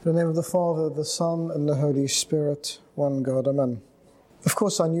In the name of the Father, the Son, and the Holy Spirit, one God, Amen. Of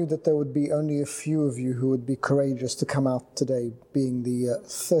course, I knew that there would be only a few of you who would be courageous to come out today, being the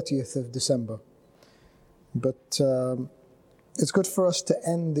 30th of December. But it's good for us to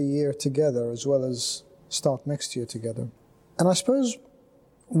end the year together as well as start next year together. And I suppose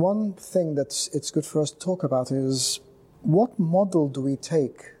one thing it's good for us to talk about is, what model do we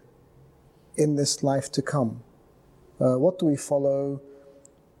take in this life to come? What do we follow?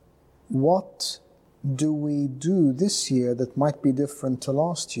 What do we do this year that might be different to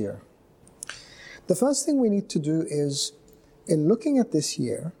last year? The first thing we need to do is, in looking at this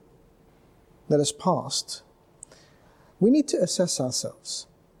year that has passed, we need to assess ourselves.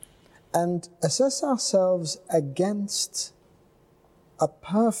 And assess ourselves against a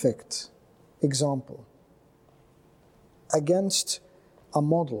perfect example, against a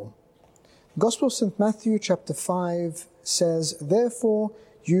model. Gospel of St. Matthew chapter 5 says, "Therefore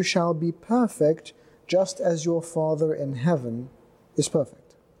you shall be perfect, just as your Father in heaven is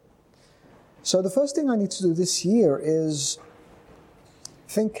perfect." So the first thing I need to do this year is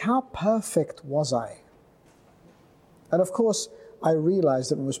think, how perfect was I? And of course, I realize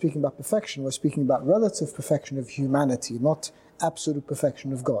that when we're speaking about perfection, we're speaking about relative perfection of humanity, not absolute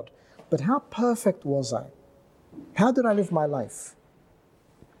perfection of God. But how perfect was I? How did I live my life?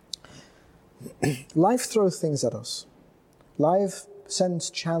 Life throws things at us. Life sends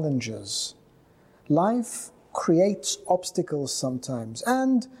challenges. Life creates obstacles sometimes.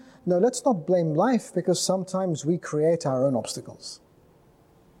 And no, let's not blame life, because sometimes we create our own obstacles.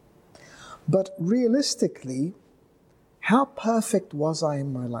 But realistically, how perfect was I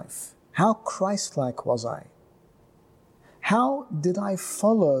in my life? How Christ-like was I? How did I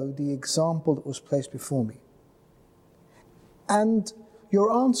follow the example that was placed before me? And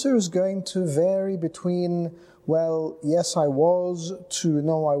your answer is going to vary between, well, yes, I was, to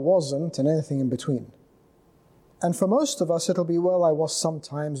no, I wasn't, and anything in between. And for most of us, it'll be, well, I was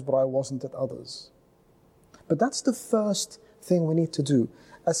sometimes, but I wasn't at others. But that's the first thing we need to do.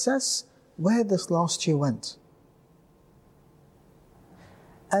 Assess where this last year went.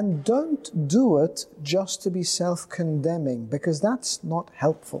 And don't do it just to be self-condemning, because that's not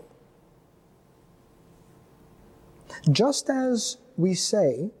helpful. Just as we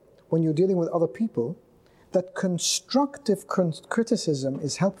say, when you're dealing with other people, that constructive criticism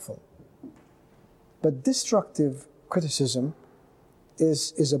is helpful, but destructive criticism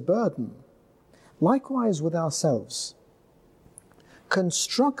is a burden. Likewise with ourselves.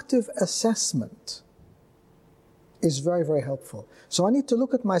 Constructive assessment is very, very helpful. So I need to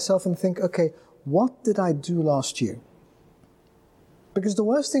look at myself and think, okay, what did I do last year? Because the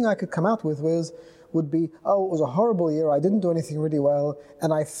worst thing I could come out with would be, oh, it was a horrible year, I didn't do anything really well,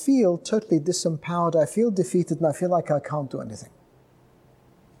 and I feel totally disempowered, I feel defeated, and I feel like I can't do anything.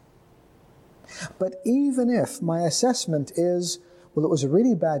 But even if my assessment is, well, it was a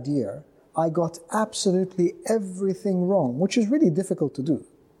really bad year, I got absolutely everything wrong, which is really difficult to do.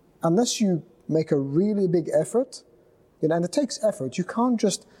 Unless you make a really big effort, and it takes effort, you can't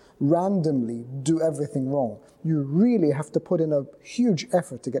just randomly do everything wrong. You really have to put in a huge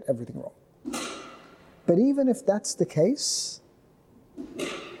effort to get everything wrong. But even if that's the case,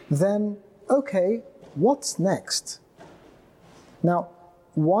 then, okay, what's next? Now,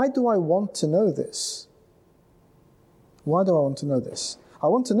 why do I want to know this? Why do I want to know this? I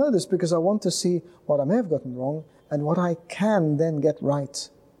want to know this because I want to see what I may have gotten wrong and what I can then get right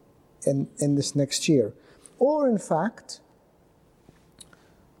in this next year. Or in fact,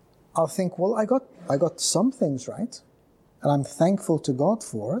 I'll think, well, I got some things right, and I'm thankful to God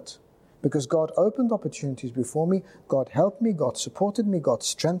for it, because God opened opportunities before me, God helped me, God supported me, God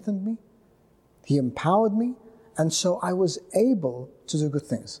strengthened me, He empowered me, and so I was able to do good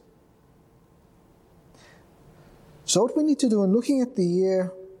things. So what we need to do in looking at the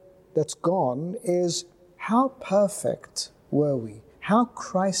year that's gone is, how perfect were we? How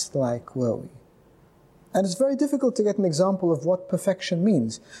Christ-like were we? And it's very difficult to get an example of what perfection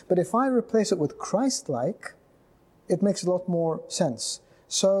means. But if I replace it with Christ-like, it makes a lot more sense.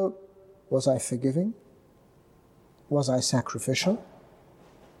 So, was I forgiving? Was I sacrificial?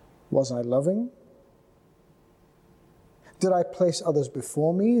 Was I loving? Did I place others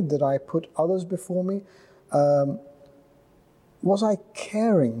before me? Did I put others before me? Was I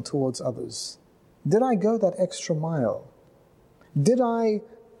caring towards others? Did I go that extra mile? Did I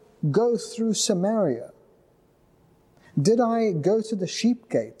go through Samaria? Did I go to the sheep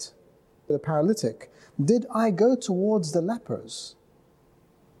gate, the paralytic? Did I go towards the lepers?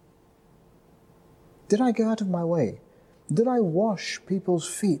 Did I go out of my way? Did I wash people's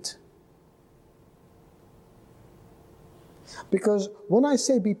feet? Because when I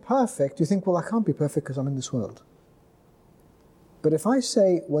say be perfect, you think, well, I can't be perfect because I'm in this world. But if I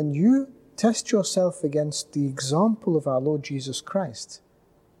say, when you test yourself against the example of our Lord Jesus Christ,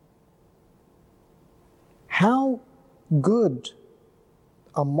 how good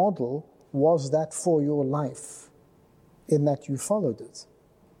a model was that for your life in that you followed it?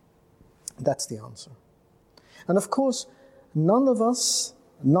 That's the answer. And of course, none of us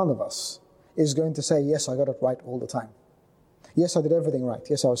is going to say, yes, I got it right all the time. Yes, I did everything right.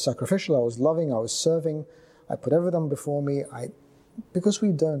 Yes, I was sacrificial, I was loving, I was serving, I put everything before me. Because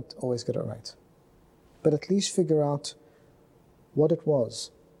we don't always get it right. But at least figure out what it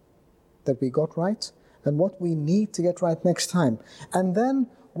was that we got right and what we need to get right next time. And then,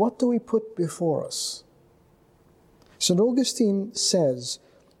 what do we put before us? St. Augustine says,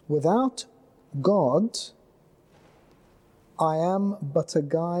 without God, I am but a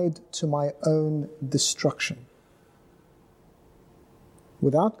guide to my own destruction.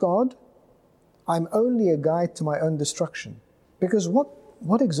 Without God, I'm only a guide to my own destruction. Because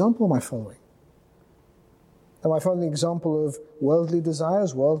what example am I following? Am I following the example of worldly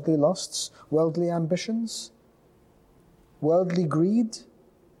desires, worldly lusts, worldly ambitions, worldly greed?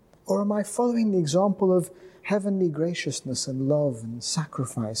 Or am I following the example of heavenly graciousness and love and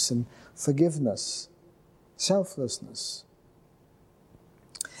sacrifice and forgiveness, selflessness?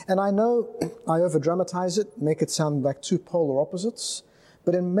 And I know I over-dramatize it, make it sound like two polar opposites,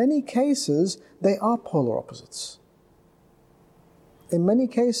 but in many cases, they are polar opposites. In many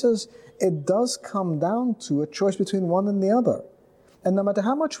cases, it does come down to a choice between one and the other. And no matter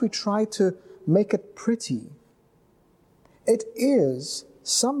how much we try to make it pretty, it is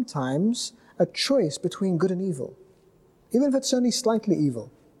sometimes a choice between good and evil. Even if it's only slightly evil,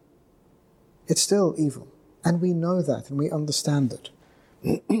 it's still evil. And we know that and we understand it.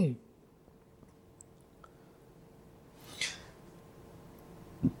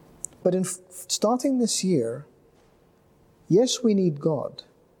 But in starting this year, yes, we need God,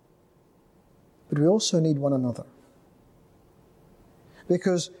 but we also need one another.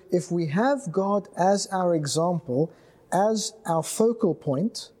 Because if we have God as our example, as our focal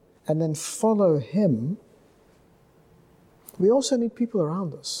point, and then follow Him, we also need people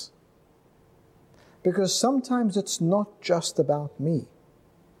around us. Because sometimes it's not just about me.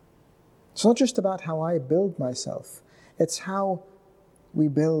 It's not just about how I build myself. It's how we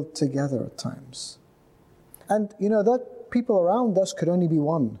build together at times. And you know, that people around us could only be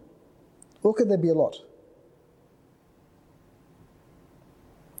one. Or could there be a lot?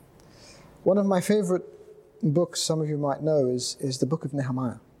 One of my favorite books, some of you might know, is the book of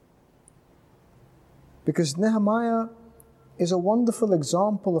Nehemiah. Because Nehemiah is a wonderful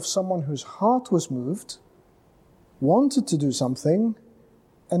example of someone whose heart was moved, wanted to do something,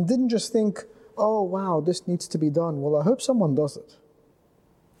 and didn't just think, oh wow, this needs to be done. Well, I hope someone does it.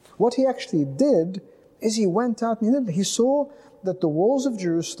 What he actually did is he went out and he did it. He saw that the walls of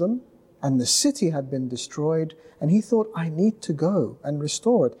Jerusalem and the city had been destroyed, and he thought, I need to go and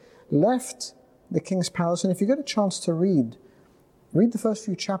restore it. Left the king's palace, and if you get a chance to read the first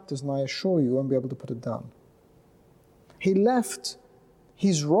few chapters, and I assure you won't be able to put it down. He left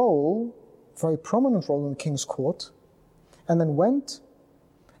his role, very prominent role in the king's court, and then went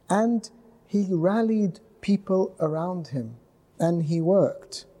and he rallied people around him, and he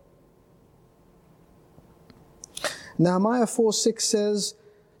worked. Nehemiah 4:6 says,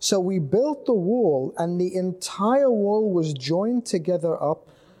 so we built the wall, and the entire wall was joined together up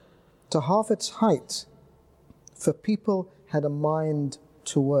to half its height, for people had a mind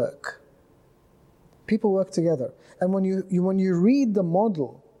to work. People work together. And when you read the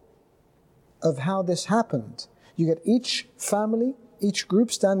model of how this happened, you get each family, each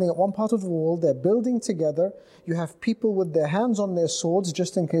group standing at one part of the wall, they're building together. You have people with their hands on their swords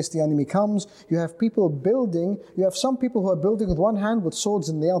just in case the enemy comes. You have people building. You have some people who are building with one hand with swords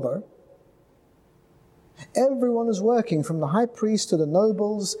in the other. Everyone is working, from the high priest to the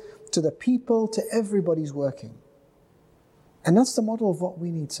nobles, to the people, to everybody's working. And that's the model of what we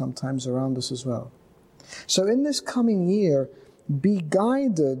need sometimes around us as well. So in this coming year, be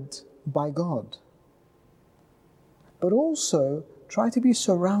guided by God. But also, try to be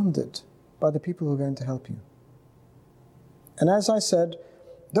surrounded by the people who are going to help you. And as I said,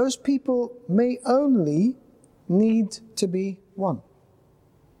 those people may only need to be one,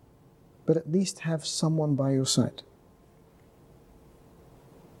 but at least have someone by your side.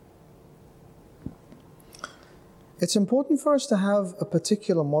 It's important for us to have a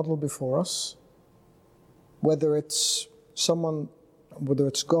particular model before us, whether it's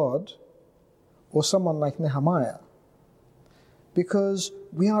God or someone like Nehemiah, because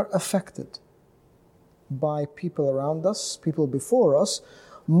we are affected. by people around us, people before us,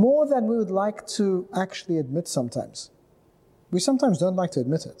 more than we would like to actually admit sometimes. We sometimes don't like to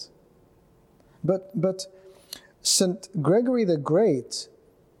admit it. But St. Gregory the Great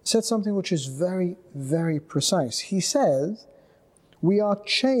said something which is very, very precise. He said, we are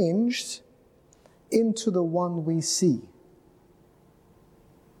changed into the one we see.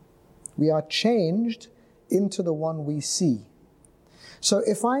 We are changed into the one we see. So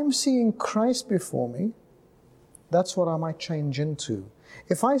if I'm seeing Christ before me, that's what I might change into.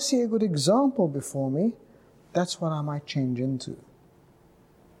 If I see a good example before me, that's what I might change into.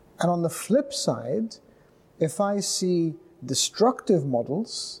 And on the flip side, if I see destructive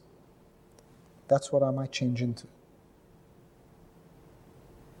models, that's what I might change into.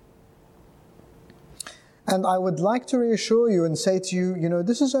 And I would like to reassure you and say to you,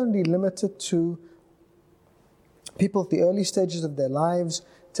 this is only limited to people at the early stages of their lives,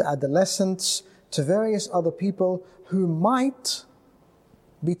 to adolescents, to various other people who might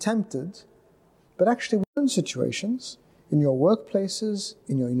be tempted, but actually in situations, in your workplaces,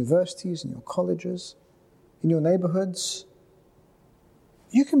 in your universities, in your colleges, in your neighborhoods,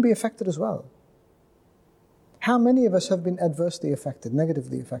 you can be affected as well. How many of us have been adversely affected,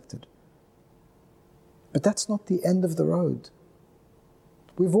 negatively affected? But that's not the end of the road.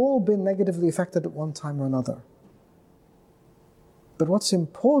 We've all been negatively affected at one time or another. But what's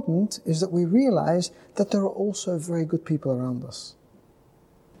important is that we realize that there are also very good people around us.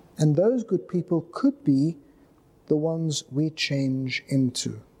 And those good people could be the ones we change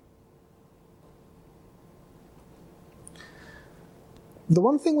into. The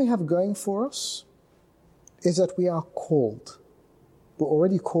one thing we have going for us is that we are called. We're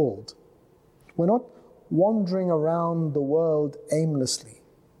already called. We're not wandering around the world aimlessly,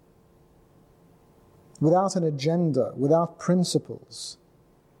 without an agenda, without principles.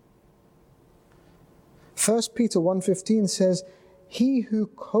 1 Peter 1:15 says, "He who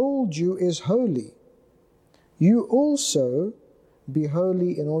called you is holy. You also be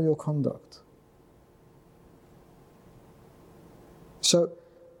holy in all your conduct." So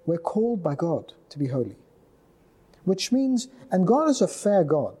we're called by God to be holy, which means, and God is a fair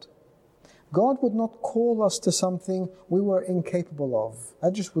God. God would not call us to something we were incapable of.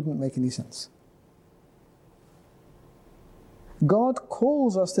 That just wouldn't make any sense. God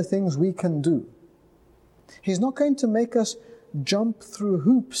calls us to things we can do. He's not going to make us jump through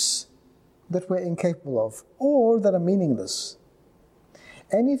hoops that we're incapable of or that are meaningless.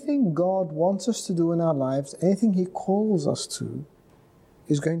 Anything God wants us to do in our lives, anything He calls us to,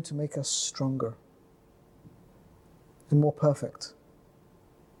 is going to make us stronger and more perfect.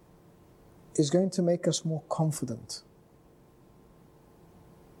 Is going to make us more confident.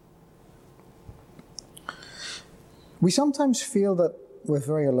 We sometimes feel that we're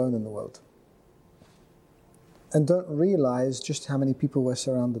very alone in the world and don't realize just how many people we're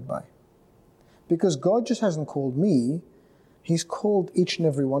surrounded by. Because God just hasn't called me, He's called each and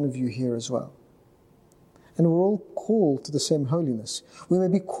every one of you here as well. And we're all called to the same holiness. We may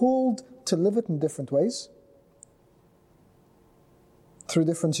be called to live it in different ways, through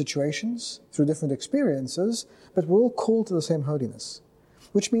different situations, through different experiences, but we're all called to the same holiness.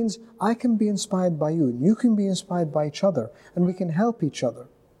 Which means I can be inspired by you, and you can be inspired by each other, and we can help each other.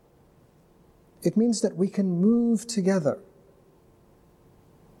 It means that we can move together.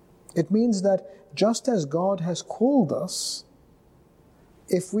 It means that just as God has called us,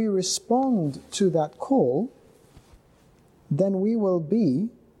 if we respond to that call, then we will be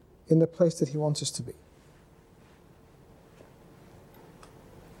in the place that He wants us to be.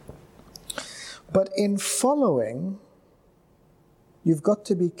 But in following, you've got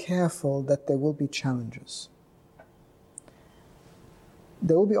to be careful that there will be challenges.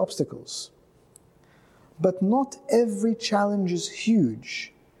 There will be obstacles. But not every challenge is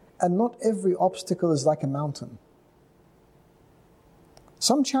huge, and not every obstacle is like a mountain.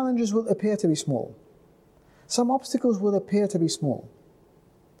 Some challenges will appear to be small. Some obstacles will appear to be small.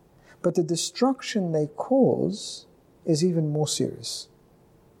 But the destruction they cause is even more serious.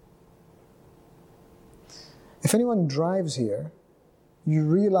 If anyone drives here, you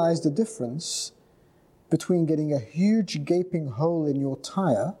realize the difference between getting a huge gaping hole in your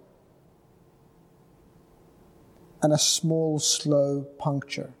tire and a small, slow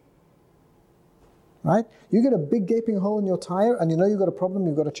puncture. Right? You get a big gaping hole in your tire and you know you've got a problem,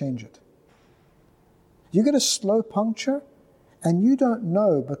 you've got to change it. You get a slow puncture and you don't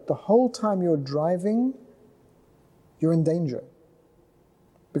know, but the whole time you're driving, you're in danger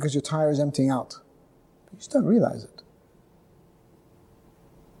because your tire is emptying out. You just don't realize it.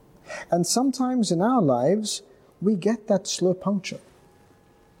 And sometimes in our lives, we get that slow puncture.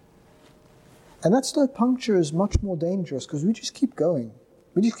 And that slow puncture is much more dangerous because we just keep going.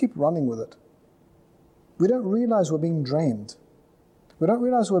 We just keep running with it. We don't realize we're being drained. We don't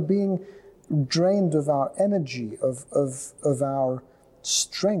realize we're being drained of our energy, of our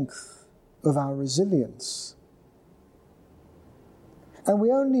strength, of our resilience. And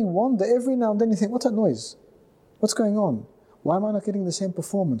we only wonder every now and then, you think, what's that noise? What's going on? Why am I not getting the same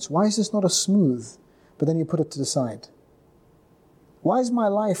performance? Why is this not as smooth? But then you put it to the side. Why is my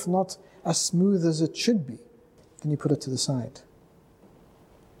life not as smooth as it should be? Then you put it to the side.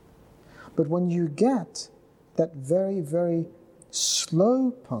 But when you get that very, very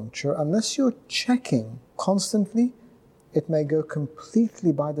slow puncture, unless you're checking constantly, it may go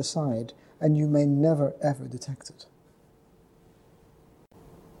completely by the side and you may never ever detect it.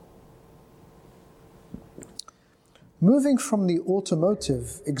 Moving from the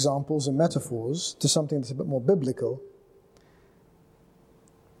automotive examples and metaphors to something that's a bit more biblical,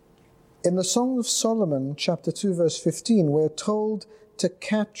 in the Song of Solomon, chapter 2, verse 15, we're told to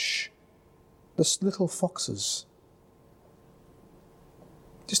catch the little foxes.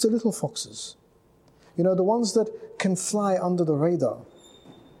 Just the little foxes. You know, the ones that can fly under the radar.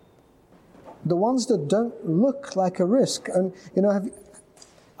 The ones that don't look like a risk. And, you know,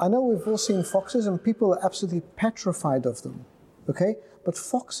 I know we've all seen foxes and people are absolutely petrified of them. Okay? But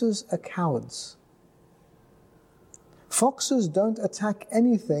foxes are cowards. Foxes don't attack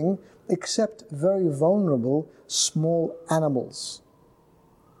anything except very vulnerable, small animals.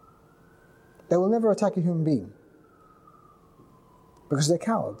 They will never attack a human being because they're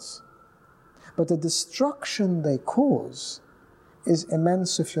cowards. But the destruction they cause is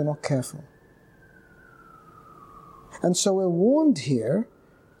immense if you're not careful. And so we're warned here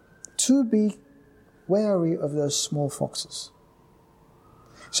to be wary of those small foxes.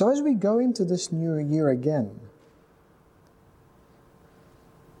 So as we go into this new year again,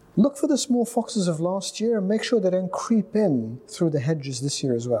 look for the small foxes of last year and make sure they don't creep in through the hedges this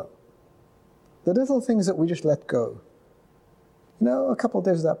year as well. The little things that we just let go. You know, a couple of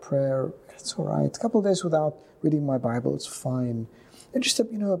days without prayer, it's all right. A couple of days without reading my Bible, it's fine. And just,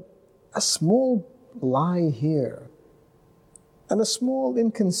 a small lie here. And a small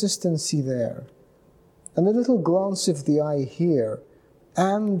inconsistency there. And a little glance of the eye here.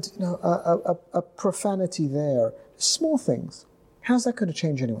 And, a profanity there. Small things. How's that going to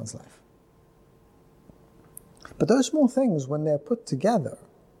change anyone's life? But those small things, when they're put together,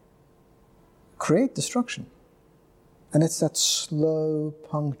 create destruction. And it's that slow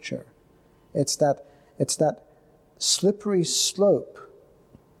puncture. It's that slippery slope.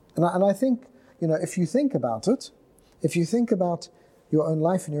 And I think, if you think about it, if you think about your own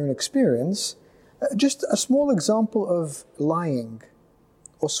life and your own experience, just a small example of lying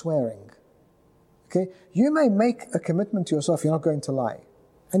or swearing. Okay? You may make a commitment to yourself, you're not going to lie,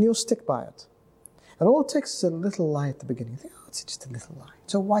 and you'll stick by it. And all it takes is a little lie at the beginning. You think, it's just a little lie.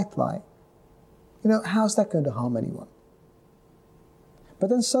 It's a white lie. How's that going to harm anyone? But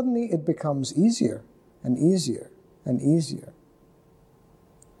then suddenly it becomes easier and easier and easier.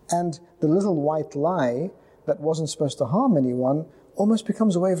 And the little white lie that wasn't supposed to harm anyone almost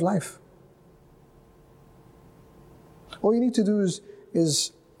becomes a way of life. All you need to do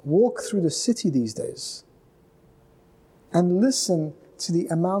is walk through the city these days and listen to the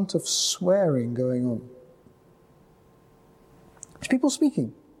amount of swearing going on. There's people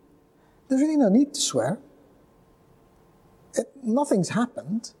speaking. There's really no need to swear. Nothing's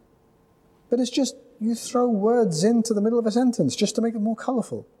happened, but it's just you throw words into the middle of a sentence just to make it more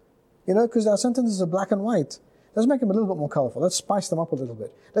colorful. Because our sentences are black and white. Let's make them a little bit more colorful. Let's spice them up a little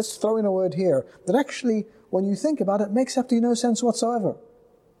bit. Let's throw in a word here that actually, when you think about it, makes absolutely no sense whatsoever.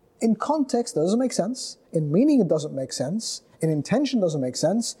 In context, it doesn't make sense. In meaning, it doesn't make sense. In intention, it doesn't make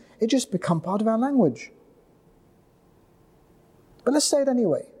sense. It just becomes part of our language. But let's say it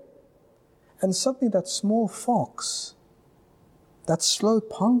anyway. And suddenly that small fox, that slow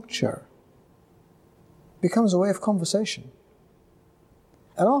puncture, becomes a way of conversation.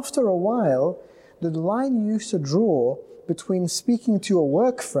 And after a while, the line you used to draw between speaking to your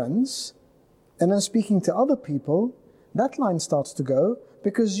work friends and then speaking to other people, that line starts to go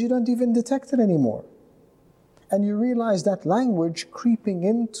because you don't even detect it anymore. And you realize that language creeping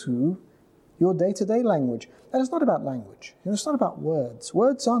into your day-to-day language. And it's not about language. It's not about words.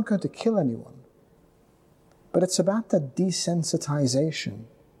 Words aren't going to kill anyone. But it's about that desensitization.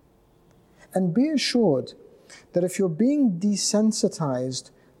 And be assured that if you're being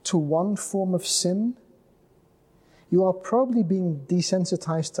desensitized to one form of sin, you are probably being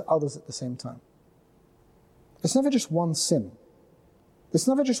desensitized to others at the same time. It's never just one sin. It's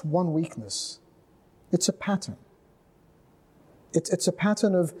never just one weakness. It's a pattern. It's a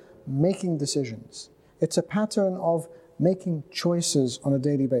pattern of making decisions. It's a pattern of making choices on a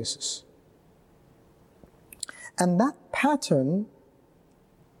daily basis. And that pattern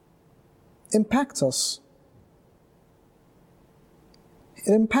impacts us.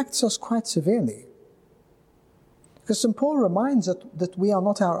 It impacts us quite severely. Because St. Paul reminds us that we are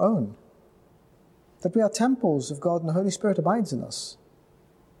not our own, that we are temples of God and the Holy Spirit abides in us.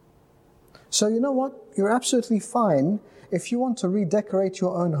 So you know what? You're absolutely fine if you want to redecorate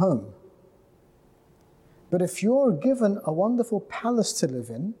your own home. But if you're given a wonderful palace to live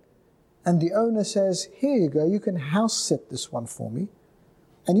in, and the owner says, here you go, you can house sit this one for me,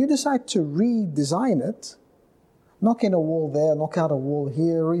 and you decide to redesign it, knock in a wall there, knock out a wall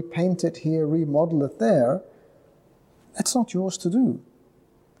here, repaint it here, remodel it there, that's not yours to do.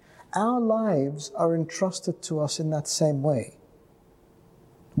 Our lives are entrusted to us in that same way.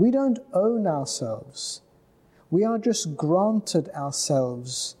 We don't own ourselves. We are just granted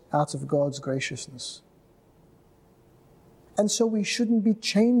ourselves out of God's graciousness. And so we shouldn't be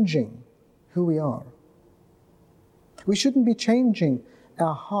changing who we are. We shouldn't be changing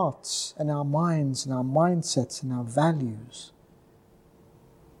our hearts and our minds and our mindsets and our values.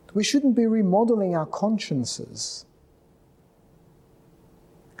 We shouldn't be remodeling our consciences.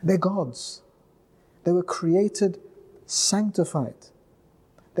 They're God's. They were created sanctified.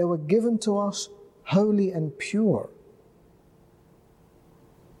 They were given to us holy and pure.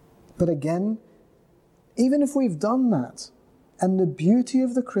 But again, even if we've done that, and the beauty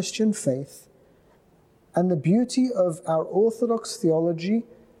of the Christian faith, and the beauty of our Orthodox theology,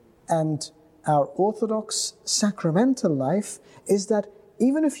 and our Orthodox sacramental life, is that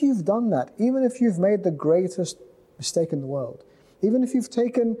even if you've done that, even if you've made the greatest mistake in the world, even if you've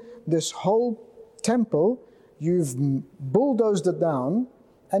taken this whole temple, you've bulldozed it down,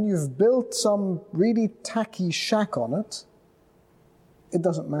 and you've built some really tacky shack on it, it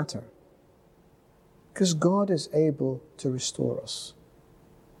doesn't matter. Because God is able to restore us.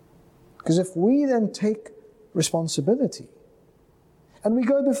 Because if we then take responsibility, and we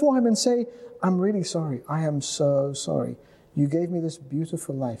go before Him and say, I'm really sorry, I am so sorry. You gave me this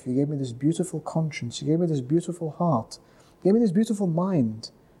beautiful life, you gave me this beautiful conscience, you gave me this beautiful heart, you gave me this beautiful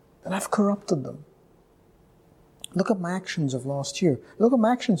mind, and I've corrupted them. Look at my actions of last year. Look at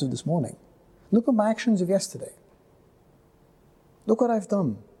my actions of this morning. Look at my actions of yesterday. Look what I've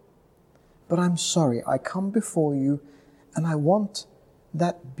done. But I'm sorry, I come before you and I want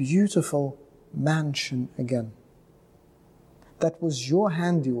that beautiful mansion again. That was your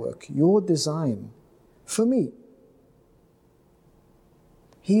handiwork, your design, for me.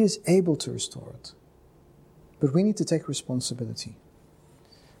 He is able to restore it. But we need to take responsibility.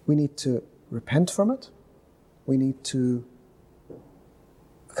 We need to repent from it. We need to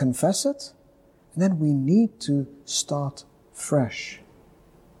confess it. And then we need to start fresh.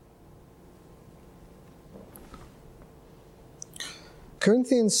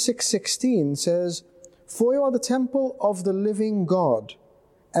 Corinthians 6:16 says, For you are the temple of the living God.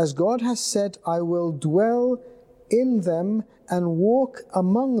 As God has said, I will dwell in them and walk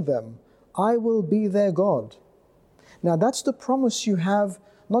among them. I will be their God. Now that's the promise you have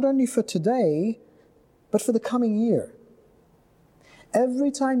not only for today, but for the coming year.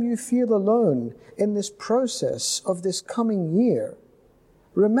 Every time you feel alone in this process of this coming year,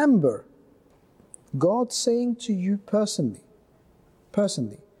 remember God saying to you personally,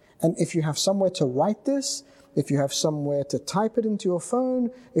 and if you have somewhere to write this, if you have somewhere to type it into your phone,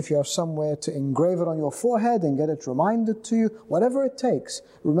 if you have somewhere to engrave it on your forehead and get it reminded to you, whatever it takes,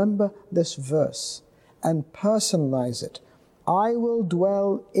 remember this verse and personalize it. I will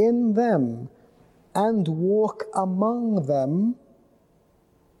dwell in them and walk among them.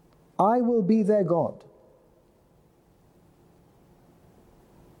 I will be their God.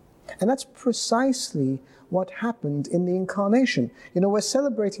 And that's precisely what happened in the Incarnation. You know, we're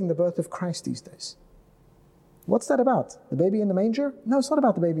celebrating the birth of Christ these days. What's that about? The baby in the manger? No, it's not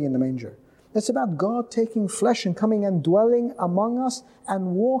about the baby in the manger. It's about God taking flesh and coming and dwelling among us and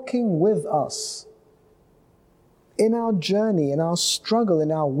walking with us in our journey, in our struggle,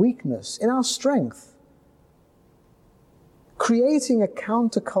 in our weakness, in our strength, creating a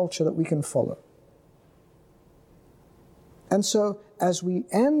counterculture that we can follow. And so, as we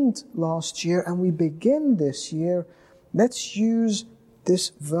end last year and we begin this year, let's use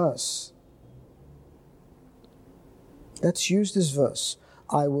this verse. Let's use this verse.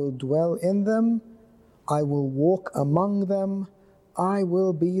 I will dwell in them, I will walk among them, I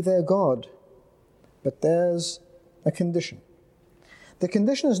will be their God. But there's a condition. The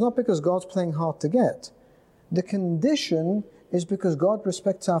condition is not because God's playing hard to get. The condition is because God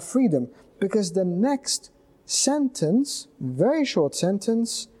respects our freedom. Because the next sentence, very short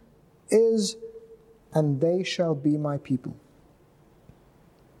sentence, is, and they shall be my people.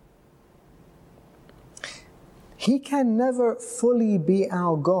 He can never fully be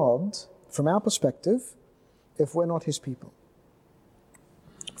our God, from our perspective, if we're not His people.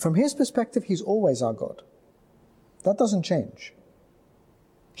 From His perspective, He's always our God. That doesn't change.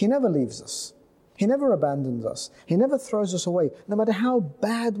 He never leaves us. He never abandons us. He never throws us away, no matter how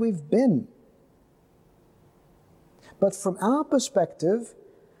bad we've been. But from our perspective,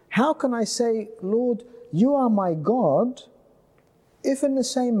 how can I say, Lord, you are my God, if in the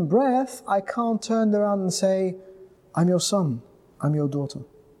same breath I can't turn around and say, I'm your son, I'm your daughter?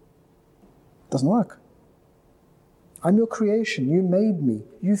 It doesn't work. I'm your creation. You made me.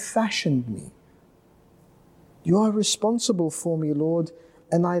 You fashioned me. You are responsible for me, Lord,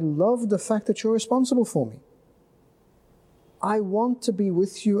 and I love the fact that you're responsible for me. I want to be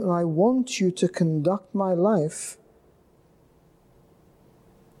with you, and I want you to conduct my life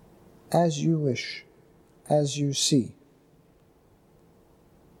as you wish, as you see.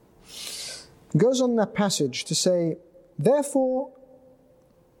 It goes on in that passage to say, therefore,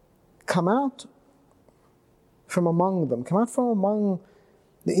 come out from among them, come out from among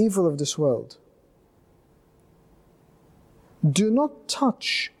the evil of this world. Do not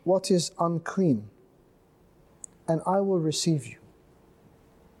touch what is unclean, and I will receive you.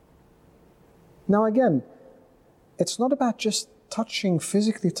 Now again, it's not about just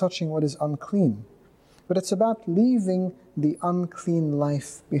physically touching what is unclean, but it's about leaving the unclean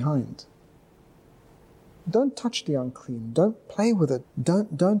life behind. Don't touch the unclean. Don't play with it.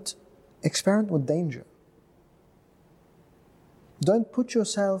 Don't experiment with danger. Don't put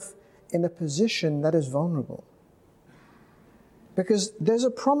yourself in a position that is vulnerable. Because there's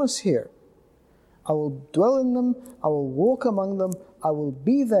a promise here. I will dwell in them, I will walk among them, I will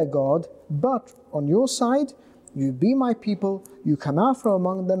be their God, but on your side, you be my people, you come out from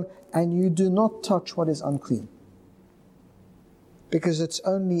among them, and you do not touch what is unclean. Because it's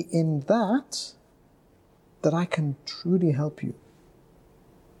only in that I can truly help you.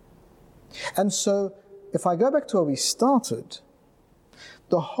 And so, if I go back to where we started,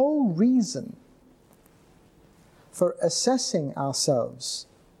 the whole reason for assessing ourselves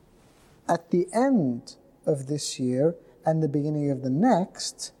at the end of this year and the beginning of the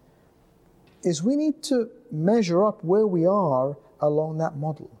next is we need to measure up where we are along that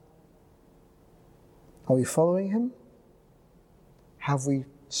model. Are we following Him? Have we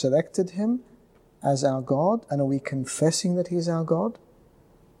selected Him as our God, and are we confessing that He is our God?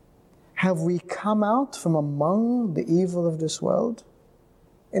 Have we come out from among the evil of this world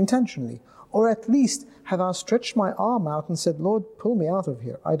intentionally? Or at least have I stretched my arm out and said, Lord, pull me out of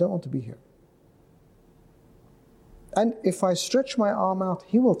here. I don't want to be here. And if I stretch my arm out,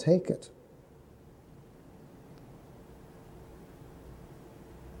 He will take it.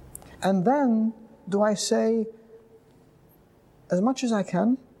 And then do I say, as much as I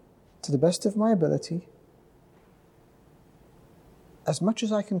can, to the best of my ability, as much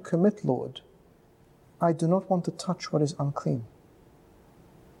as I can commit, Lord, I do not want to touch what is unclean.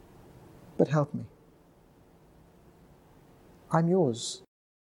 But help me. I'm yours.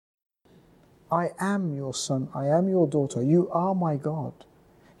 I am your son. I am your daughter. You are my God.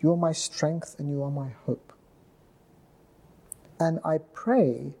 You are my strength and you are my hope. And I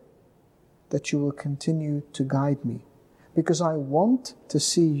pray that you will continue to guide me, because I want to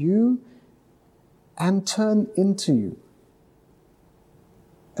see you and turn into you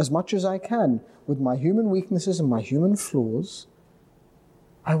as much as I can with my human weaknesses and my human flaws.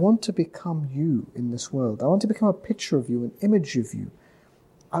 I want to become you in this world. I want to become a picture of you, an image of you.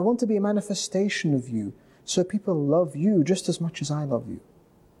 I want to be a manifestation of you, so people love you just as much as I love you.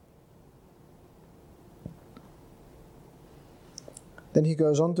 Then he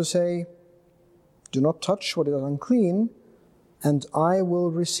goes on to say, do not touch what is unclean, and I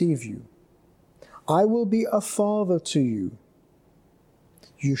will receive you. I will be a father to you.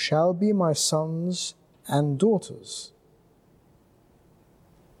 You shall be my sons and daughters,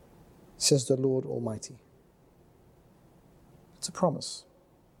 says the Lord Almighty. It's a promise.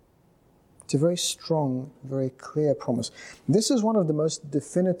 It's a very strong, very clear promise. This is one of the most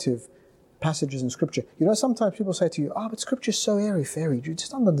definitive passages in Scripture. You know, sometimes people say to you, but Scripture is so airy-fairy. You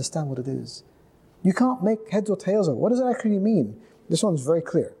just don't understand what it is. You can't make heads or tails of it. What does it actually mean? This one's very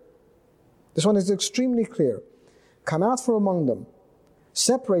clear. This one is extremely clear. Come out from among them.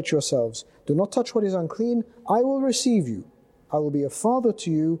 Separate yourselves. Do not touch what is unclean. I will receive you. I will be a father to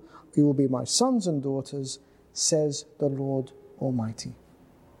you. You will be my sons and daughters, says the Lord Almighty.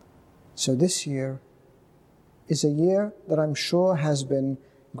 So this year is a year that I'm sure has been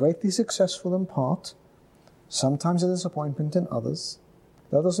greatly successful in part, sometimes a disappointment in others,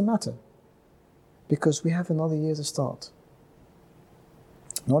 That doesn't matter, because we have another year to start.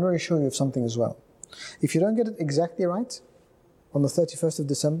 I want to reassure you of something as well. If you don't get it exactly right on the 31st of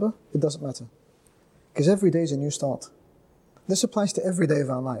December, it doesn't matter, because every day is a new start. This applies to every day of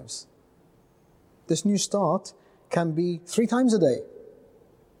our lives. This new start can be 3 times a day.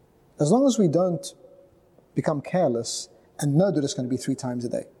 As long as we don't become careless and know that it's going to be 3 times a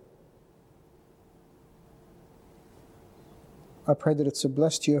day. I pray that it's a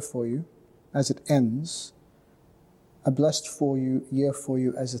blessed year for you as it ends, a blessed year for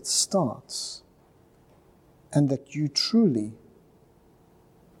you as it starts, and that you truly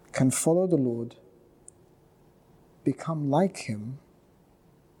can follow the Lord, become like Him,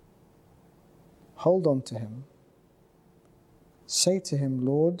 hold on to Him, say to Him,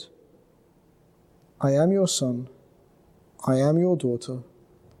 Lord, I am your son, I am your daughter,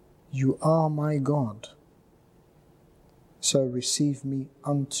 you are my God. So receive me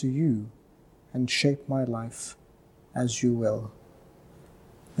unto you and shape my life as you will.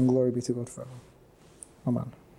 And glory be to God forever. Amen.